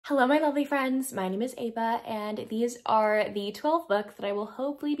Hello, my lovely friends. My name is Ava, and these are the 12 books that I will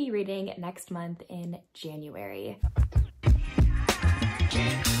hopefully be reading next month in January.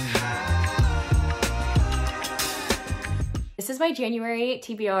 This is my January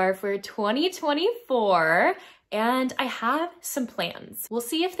TBR for 2024, and I have some plans. We'll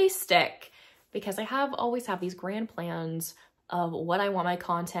see if they stick, because I always have these grand plans of what I want my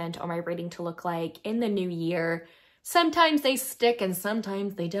content or my reading to look like in the new year. Sometimes they stick and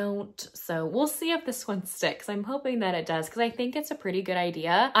sometimes they don't. So we'll see if this one sticks. I'm hoping that it does, because I think it's a pretty good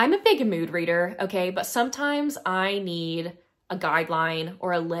idea. I'm a big mood reader, okay? But sometimes I need a guideline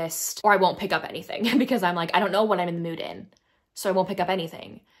or a list, or I won't pick up anything because I'm like, I don't know what I'm in the mood in. So I won't pick up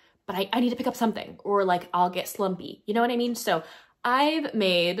anything. But I need to pick up something, or like I'll get slumpy. You know what I mean? So I've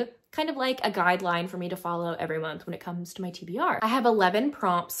made kind of like a guideline for me to follow every month when it comes to my TBR. I have 11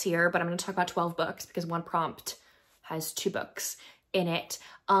 prompts here, but I'm going to talk about 12 books because one prompt has 2 books in it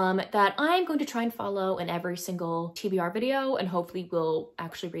that I'm going to try and follow in every single TBR video, and hopefully we'll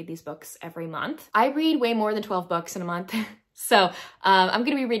actually read these books every month. I read way more than 12 books in a month, so I'm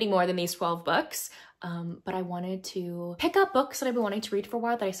going to be reading more than these 12 books. But I wanted to pick up books that I've been wanting to read for a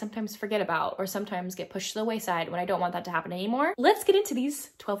while that I sometimes forget about or sometimes get pushed to the wayside when I don't want that to happen anymore. Let's get into these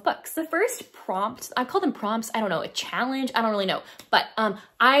 12 books. The first prompt, I call them prompts, I don't know, a challenge, I don't really know. But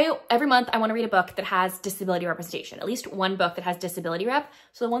every month I want to read a book that has disability representation, at least one book that has disability rep.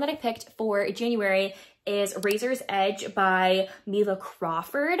 So the one that I picked for January is Razor's Edge by Mila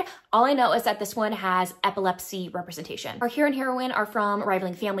Crawford. All I know is that this one has epilepsy representation. Our hero and heroine are from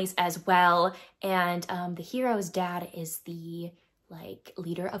rivaling families as well, and the hero's dad is the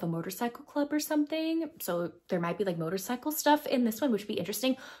leader of a motorcycle club or something. So there might be like motorcycle stuff in this one, which would be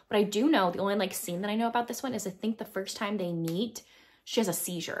interesting. But I do know the only scene that I know about this one is I think the first time they meet, she has a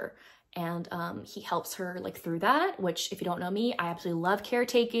seizure. And he helps her through that, which if you don't know me, I absolutely love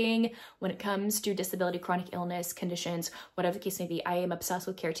caretaking. When it comes to disability, chronic illness, conditions, whatever the case may be, I am obsessed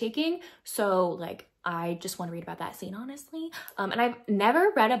with caretaking. So I just want to read about that scene, honestly. And I've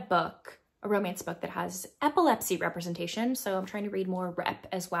never read a romance book that has epilepsy representation. So I'm trying to read more rep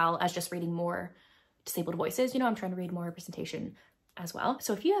as well as just reading more disabled voices. You know, I'm trying to read more representation as well.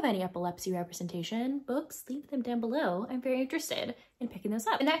 So if you have any epilepsy representation books, leave them down below. I'm very interested in picking those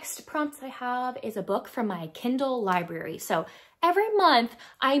up. The next prompt I have is a book from my Kindle library. So every month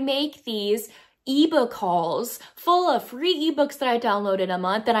I make these ebook hauls full of free ebooks that I download in a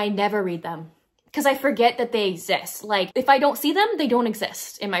month, and I never read them because I forget that they exist. If I don't see them, they don't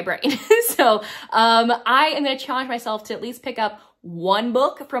exist in my brain. So I am going to challenge myself to at least pick up one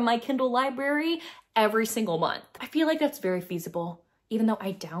book from my Kindle library every single month. I feel like that's very feasible, even though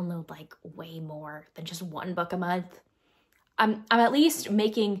I download way more than just one book a month. I'm at least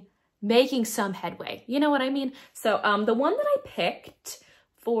making some headway. You know what I mean? So the one that I picked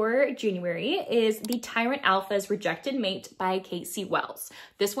for January is The Tyrant Alpha's Rejected Mate by Casey Wells.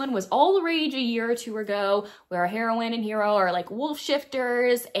 This one was all the rage a year or two ago, where our heroine and hero are wolf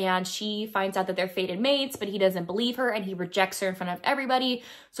shifters, and she finds out that they're fated mates, but he doesn't believe her and he rejects her in front of everybody.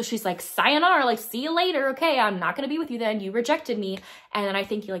 So she's like, sayonara, see you later. Okay, I'm not gonna be with you then. You rejected me. And then I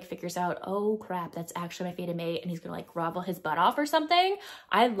think he figures out, oh crap, that's actually my fated mate, and he's gonna grovel his butt off or something.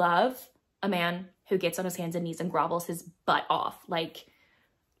 I love a man who gets on his hands and knees and grovels his butt off.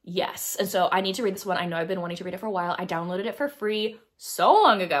 Yes. And so I need to read this one. I know I've been wanting to read it for a while. I downloaded it for free so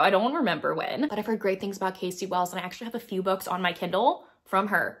long ago. I don't remember when, but I've heard great things about Casey Wells, and I actually have a few books on my Kindle from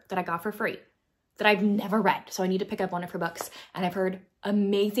her that I got for free that I've never read. So I need to pick up one of her books, and I've heard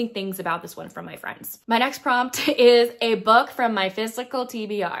amazing things about this one from my friends. My next prompt is a book from my physical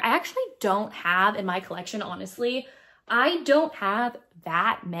TBR. I actually don't have in my collection, honestly, I don't have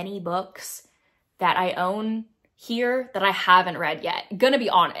that many books that I own here that I haven't read yet. Gonna be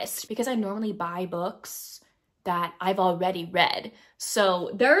honest, because I normally buy books that I've already read.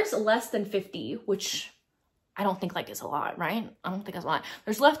 So there's less than 50, which I don't think is a lot, right? I don't think that's a lot.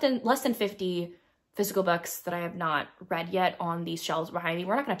 There's less than 50 physical books that I have not read yet on these shelves behind me.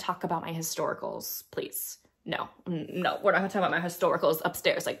 We're not gonna talk about my historicals, please. No, we're not gonna talk about my historicals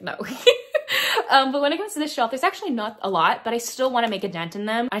upstairs, no. But when it comes to this shelf, there's actually not a lot, but I still want to make a dent in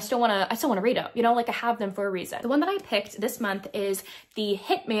them. I still want to read them, you know, I have them for a reason. The one that I picked this month is The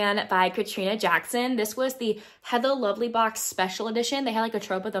Hitman by Katrina Jackson. This was the Heather Lovely Box special edition. They had a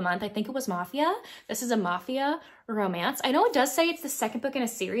trope of the month. I think it was Mafia. This is a Mafia romance. I know it does say it's the second book in a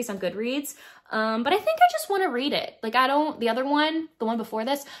series on Goodreads, but I think I just want to read it. The other one, the one before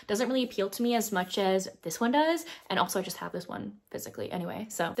this, doesn't really appeal to me as much as this one does. And also I just have this one physically anyway.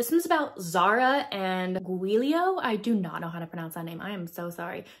 So this one's about Zara and Guilio. I do not know how to pronounce that name. I am so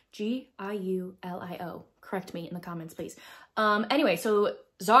sorry. Giulio. Correct me in the comments, please. Anyway, so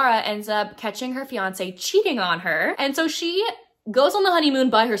Zara ends up catching her fiance cheating on her. And so she goes on the honeymoon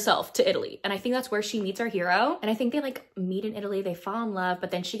by herself to Italy. And I think that's where she meets our hero. And I think they like meet in Italy, they fall in love,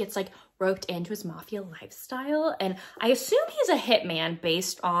 but then she gets like roped into his mafia lifestyle. And I assume he's a hitman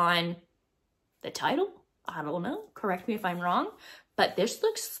based on the title. I don't know, correct me if I'm wrong, but this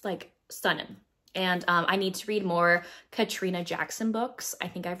looks like stunning. And I need to read more Katrina Jackson books. I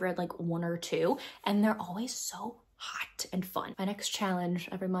think I've read like 1 or 2, and they're always so hot and fun. My next challenge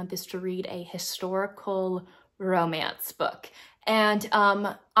every month is to read a historical romance book. And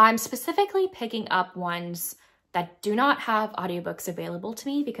I'm specifically picking up ones that do not have audiobooks available to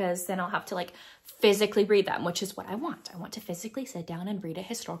me, because then I'll have to like physically read them, which is what I want. I want to physically sit down and read a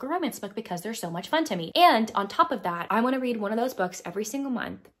historical romance book because they're so much fun to me. And on top of that, I want to read one of those books every single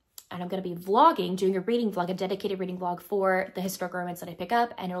month. And I'm going to be vlogging, doing a reading vlog, a dedicated reading vlog for the historical romance that I pick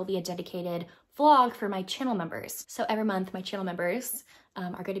up. And it'll be a dedicated vlog for my channel members. So every month, my channel members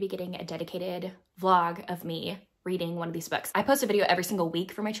are going to be getting a dedicated vlog of me reading one of these books. I post a video every single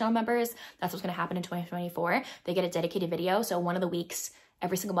week for my channel members. That's what's going to happen in 2024. They get a dedicated video. So one of the weeks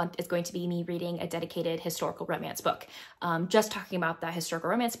every single month is going to be me reading a dedicated historical romance book. Just talking about that historical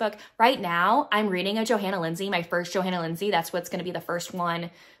romance book. Right now, I'm reading a Johanna Lindsey, my first Johanna Lindsey. That's what's going to be the first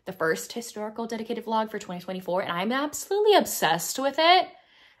one, the first historical dedicated vlog for 2024. And I'm absolutely obsessed with it.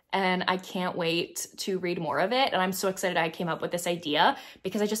 And I can't wait to read more of it. And I'm so excited I came up with this idea,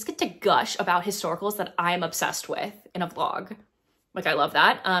 because I just get to gush about historicals that I'm obsessed with in a vlog. Like, I love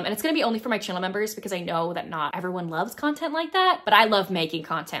that. And it's gonna be only for my channel members, because I know that not everyone loves content like that, but I love making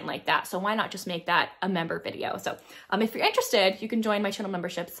content like that. So why not just make that a member video? So if you're interested, you can join my channel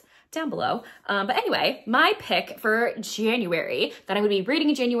memberships down below. But anyway, my pick for January that I'm gonna be reading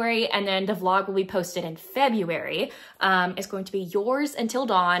in January, and then the vlog will be posted in February, is going to be Yours Until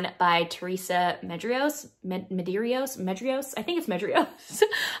Dawn by Teresa Medeiros. I think it's Medeiros.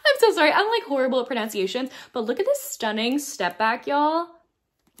 I'm so sorry, I'm like horrible at pronunciations, but look at this stunning step back, y'all.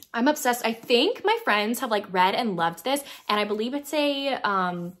 I'm obsessed. I think my friends have like read and loved this, and I believe it's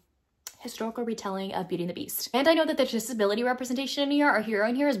a historical retelling of Beauty and the Beast. And I know that the disability representation in here, our hero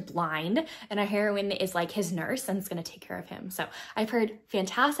in here is blind, and our heroine is like his nurse and is gonna take care of him. So I've heard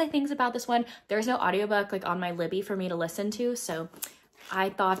fantastic things about this one. There's no audiobook like on my Libby for me to listen to, so I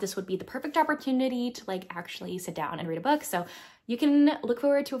thought this would be the perfect opportunity to like actually sit down and read a book. So you can look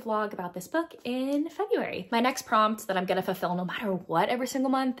forward to a vlog about this book in February. My next prompt that I'm gonna fulfill no matter what every single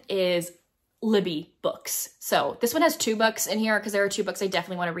month is Libby books. So this one has 2 books in here, because there are 2 books I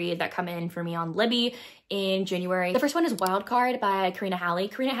definitely want to read that come in for me on Libby in January. The first one is Wildcard by Karina Halley.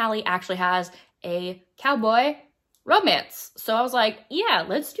 Karina Halley actually has a cowboy romance. So I was like, yeah,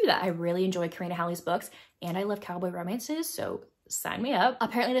 let's do that. I really enjoy Karina Halley's books, and I love cowboy romances, so sign me up.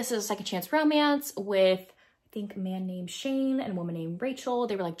 Apparently this is a second chance romance with, I think, a man named Shane and a woman named Rachel.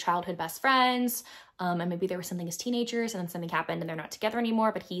 They were like childhood best friends. And maybe there was something as teenagers, and then something happened and they're not together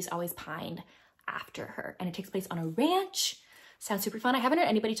anymore, but he's always pined after her. And it takes place on a ranch. Sounds super fun. I haven't heard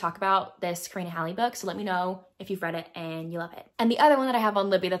anybody talk about this Karina Halley book, so let me know if you've read it and you love it. And the other one that I have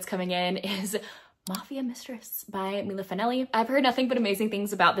on Libby that's coming in is Mafia Mistress by Mila Fanelli. I've heard nothing but amazing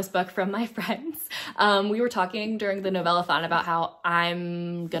things about this book from my friends. We were talking during the novella-thon about how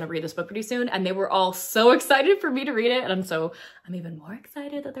I'm gonna read this book pretty soon, and they were all so excited for me to read it, and I'm even more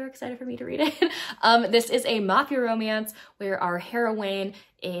excited that they're excited for me to read it. This is a mafia romance where our heroine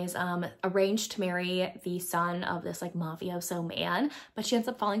is arranged to marry the son of this like mafioso man, but she ends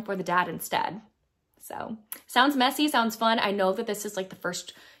up falling for the dad instead. So sounds messy, sounds fun. I know that this is like the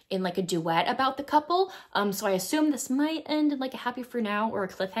first in like a duet about the couple. So I assume this might end in like a happy for now or a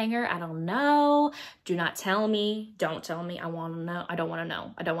cliffhanger. I don't know. Do not tell me. Don't tell me. I want to know. I don't want to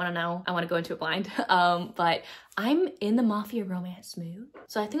know. I don't want to know. I want to go into it blind. But I'm in the mafia romance mood.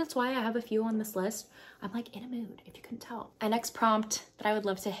 So I think that's why I have a few on this list. I'm like in a mood, if you couldn't tell. My next prompt that I would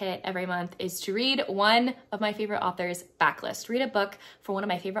love to hit every month is to read one of my favorite authors' backlist. Read a book for one of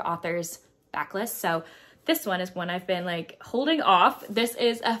my favorite authors' backlist. So this one is one I've been like holding off. This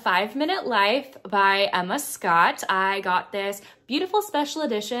is A 5-Minute Life by Emma Scott. I got this beautiful special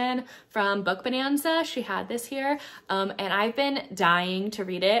edition from Book Bonanza. She had this here, and I've been dying to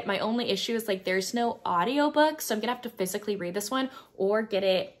read it. My only issue is like there's no audiobook, so I'm gonna have to physically read this one or get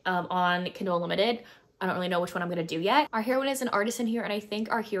it on Kindle Unlimited. I don't really know which one I'm gonna do yet. Our heroine is an artist in here, and I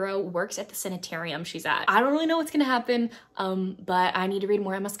think our hero works at the sanitarium she's at. I don't really know what's gonna happen, but I need to read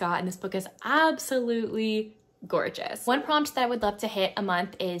more Emma Scott, and this book is absolutely gorgeous. One prompt that I would love to hit a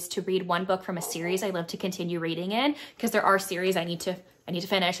month is to read one book from a series I love to continue reading in, because there are series I need to I need to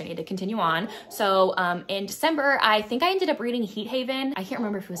finish, I need to continue on. So in December, I think I ended up reading Heat Haven. I can't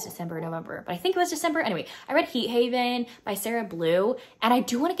remember if it was December or November, but I think it was December. Anyway, I read Heat Haven by Sarah Blue, and I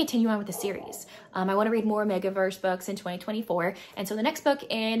do want to continue on with the series. I want to read more Omegaverse books in 2024. And so the next book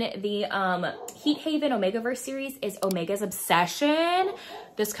in the Heat Haven Omegaverse series is Omega's Obsession.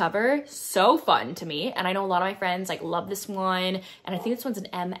 This cover, so fun to me. And I know a lot of my friends like love this one. And I think this one's an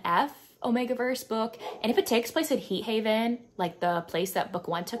MF Omegaverse book, and if it takes place at Heat Haven, like the place that book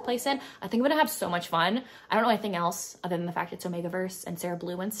 1 took place in, I think I'm gonna have so much fun. I don't know anything else other than the fact it's Omegaverse and Sarah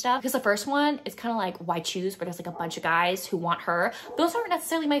Blue and stuff, because the first one is kind of like Why Choose, where there's like a bunch of guys who want her. Those aren't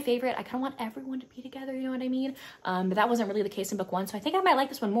necessarily my favorite. I kind of want everyone to be together, you know what I mean? But that wasn't really the case in book 1, so I think I might like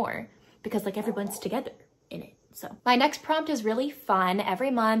this one more because like everyone's together in it. So my next prompt is really fun.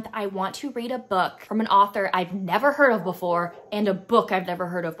 Every month I want to read a book from an author I've never heard of before and a book I've never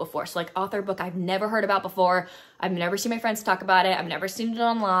heard of before. So like author, book I've never heard about before. I've never seen my friends talk about it. I've never seen it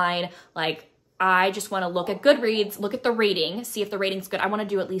online. Like I just want to look at Goodreads, look at the rating, see if the rating's good. I want to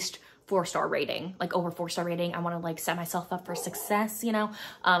do at least 4-star rating, like over 4-star rating. I want to like set myself up for success, you know?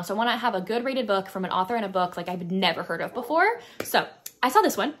 So I want to have a good rated book from an author and a book like I've never heard of before. So I saw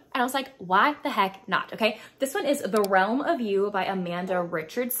this one and I was like, why the heck not? Okay. This one is The Realm of You by Amanda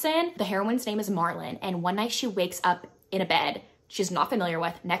Richardson. The heroine's name is Marlin. And one night she wakes up in a bed she's not familiar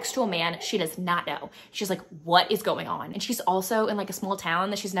with next to a man she does not know. She's like, what is going on? And she's also in like a small town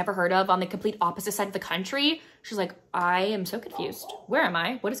that she's never heard of on the complete opposite side of the country. She's like, I am so confused. Where am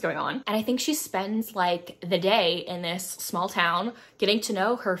I? What is going on? And I think she spends like the day in this small town getting to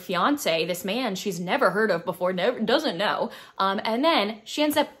know her fiance, this man she's never heard of before, doesn't know. And then she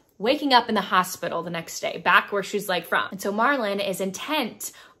ends up waking up in the hospital the next day, back where she's like from. And so Marlin is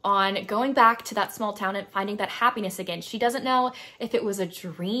intent on going back to that small town and finding that happiness again. She doesn't know if it was a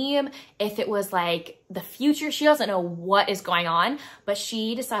dream, if it was like the future. She doesn't know what is going on, but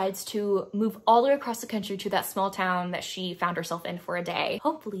she decides to move all the way across the country to that small town that she found herself in for a day.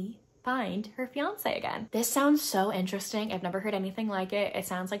 Hopefully find her fiance again. This sounds so interesting. I've never heard anything like it. It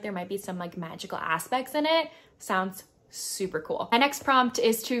sounds like there might be some like magical aspects in it. Sounds super cool. My next prompt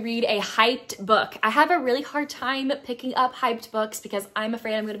is to read a hyped book. I have a really hard time picking up hyped books because I'm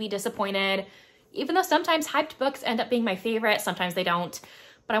afraid I'm going to be disappointed, even though sometimes hyped books end up being my favorite, sometimes they don't.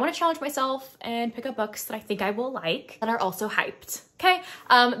 But I want to challenge myself and pick up books that I think I will like that are also hyped. Okay,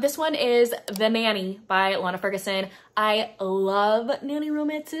 this one is The Nanny by Lana Ferguson. I love nanny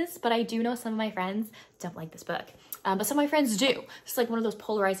romances, but I do know some of my friends don't like this book. But some of my friends do. It's like one of those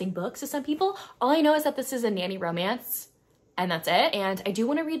polarizing books to some people. All I know is that this is a nanny romance and that's it. And I do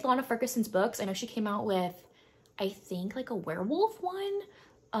want to read Lana Ferguson's books. I know she came out with, I think like a werewolf one.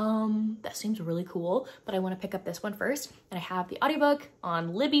 That seems really cool, but I want to pick up this one first. And I have the audiobook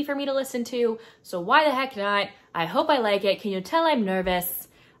on Libby for me to listen to. So why the heck not? I hope I like it. Can you tell I'm nervous?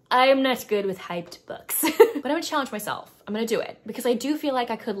 I'm not good with hyped books, but I'm gonna challenge myself. I'm gonna do it because I do feel like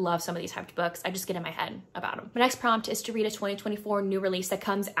I could love some of these hyped books. I just get in my head about them. My next prompt is to read a 2024 new release that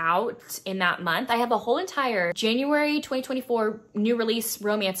comes out in that month. I have a whole entire January 2024 new release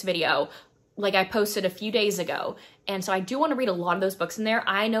romance video like I posted a few days ago. And so I do want to read a lot of those books in there.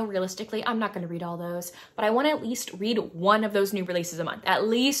 I know realistically, I'm not going to read all those, but I want to at least read one of those new releases a month, at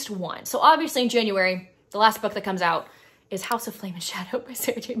least one. So obviously in January, the last book that comes out is House of Flame and Shadow by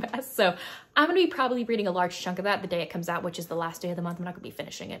Sarah J. Maas. So I'm gonna be probably reading a large chunk of that the day it comes out, which is the last day of the month. I'm not gonna be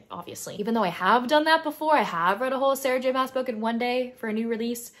finishing it, obviously. Even though I have done that before, I have read a whole Sarah J. Maas book in one day for a new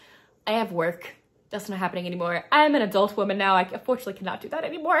release. I have work. That's not happening anymore. I'm an adult woman now. I unfortunately cannot do that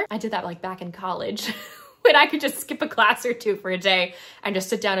anymore. I did that like back in college when I could just skip a class or two for a day and just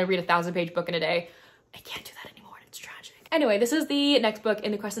sit down and read a 1,000-page book in a day. I can't do that anymore. It's tragic. Anyway, this is the next book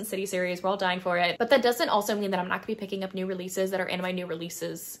in the Crescent City series. We're all dying for it. But that doesn't also mean that I'm not gonna be picking up new releases that are in my new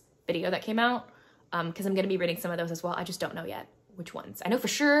releases video that came out, because I'm gonna be reading some of those as well. I just don't know yet which ones. I know for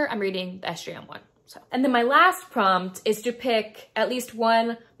sure I'm reading the SJM one. So, and then my last prompt is to pick at least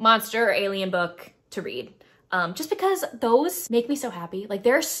one monster or alien book to read. Just because those make me so happy. Like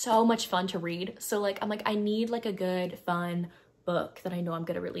they're so much fun to read. So like, I'm like, I need like a good, fun book that I know I'm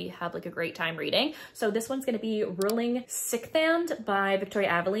gonna really have like a great time reading. So this one's gonna be Ruling Sickband by Victoria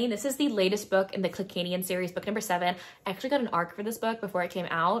Aveline. This is the latest book in the Clickanian series, book number 7. I actually got an ARC for this book before it came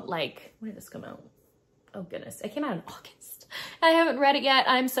out. Like, when did this come out? Oh goodness, it came out in August. I haven't read it yet.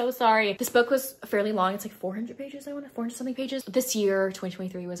 I'm so sorry. This book was fairly long. It's like 400 pages. I want 400 something pages. This year,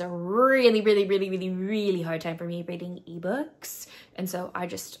 2023, was a really hard time for me reading ebooks. And so I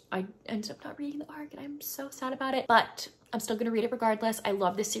ended up not reading the ARC and I'm so sad about it, but I'm still gonna read it regardless. I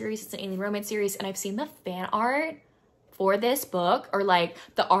love this series. It's an alien romance series and I've seen the fan art for this book, or like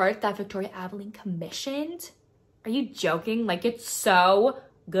the art that Victoria Aveline commissioned. Are you joking? Like, it's so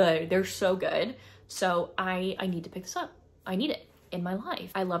good. They're so good. So I need to pick this up. I need it in my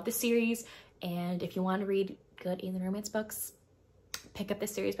life. I love this series. And if you want to read good alien romance books, pick up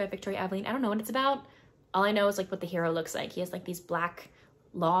this series by Victoria Aveline. I don't know what it's about. All I know is like what the hero looks like. He has like these black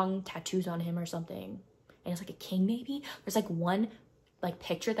long tattoos on him or something. And it's like a king maybe. There's like one like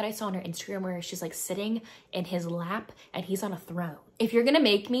picture that I saw on her Instagram where she's like sitting in his lap and he's on a throne. If you're gonna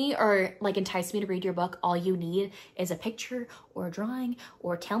make me or like entice me to read your book, all you need is a picture or a drawing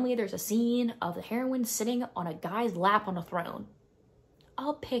or tell me there's a scene of the heroine sitting on a guy's lap on a throne.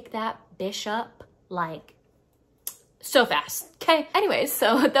 I'll pick that bitch up like so fast. Okay, anyways,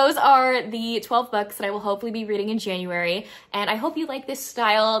 so those are the 12 books that I will hopefully be reading in January, and I hope you like this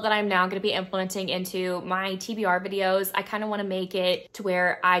style that I'm now going to be implementing into my TBR videos. I kind of want to make it to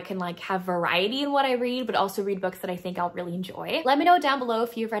where I can like have variety in what I read, but also read books that I think I'll really enjoy. Let me know down below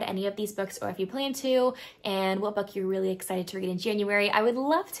if you've read any of these books or if you plan to, and what book you're really excited to read in January. I would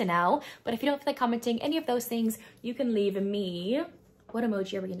love to know, but if you don't feel like commenting any of those things, you can leave me. What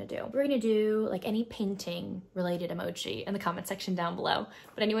emoji are we gonna do? We're gonna do like any painting related emoji in the comment section down below.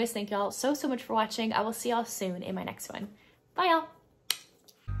 But anyways, thank y'all so much for watching. I will see y'all soon in my next one. Bye y'all.